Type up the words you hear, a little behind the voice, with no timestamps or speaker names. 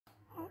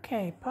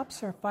Okay,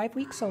 pups are 5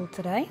 weeks old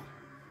today.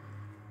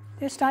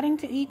 They're starting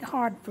to eat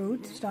hard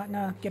food, starting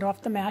to get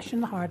off the mash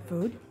and the hard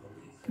food.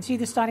 You can see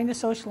they're starting to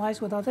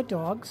socialize with other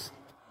dogs.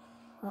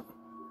 Oh.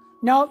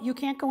 No, you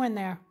can't go in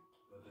there.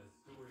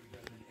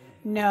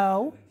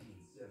 No.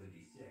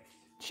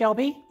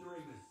 Shelby,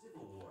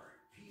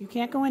 you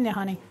can't go in there,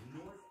 honey.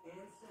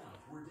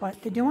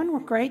 But they're doing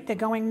great. They're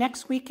going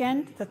next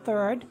weekend, the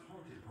 3rd,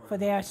 for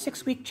their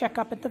 6-week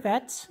checkup at the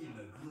vets.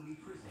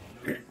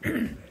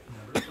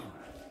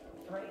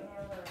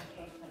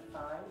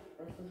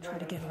 Try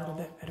to get a little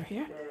bit better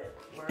here.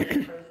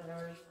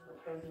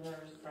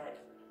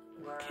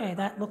 Okay,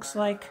 that looks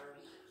like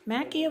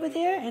Mackie over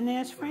there, and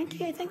there's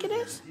Frankie, I think it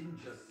is.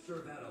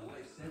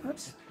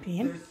 Oops,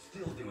 peeing.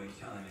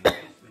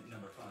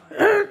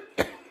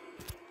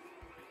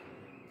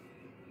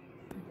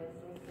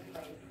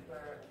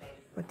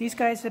 But these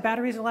guys, the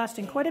batteries are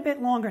lasting quite a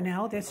bit longer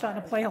now. They're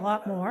starting to play a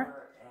lot more.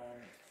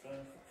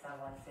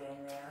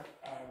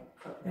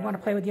 They want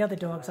to play with the other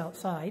dogs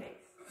outside.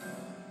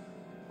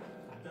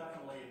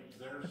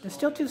 But they're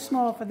still too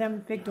small for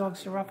them big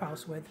dogs to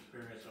roughhouse with.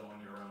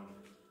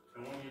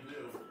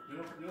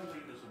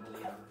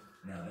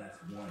 Now that's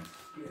one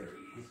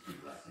scary history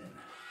lesson.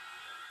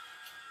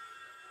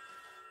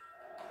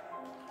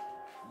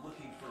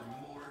 Looking for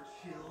more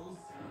chills?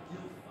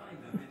 You'll find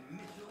them in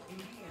Mitchell,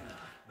 Indiana.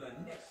 The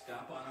next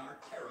stop on our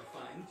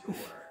terrifying tour.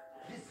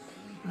 This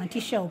Auntie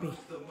Shelby.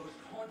 the most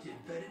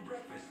haunted bed and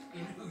breakfast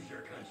in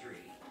Hoosier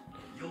country.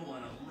 You'll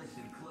want to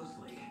listen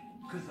closely,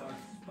 because our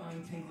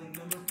spine-tingling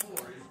number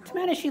 4 is What's the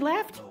matter? She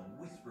left? The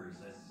Whispers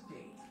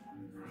Estate.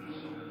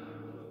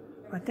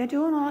 But they're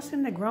doing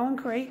awesome. They're growing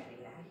great.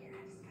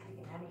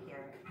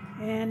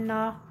 And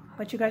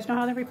let you guys know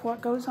how the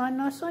report goes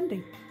on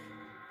Sunday.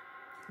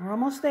 We're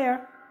almost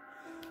there.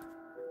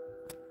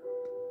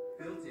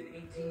 Built in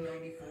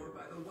 1894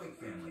 by the White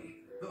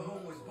family, the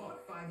home was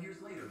bought 5 years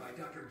later by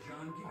Dr.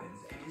 John Gibbons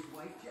and his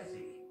wife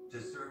Jessie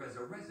to serve as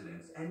a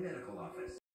residence and medical office.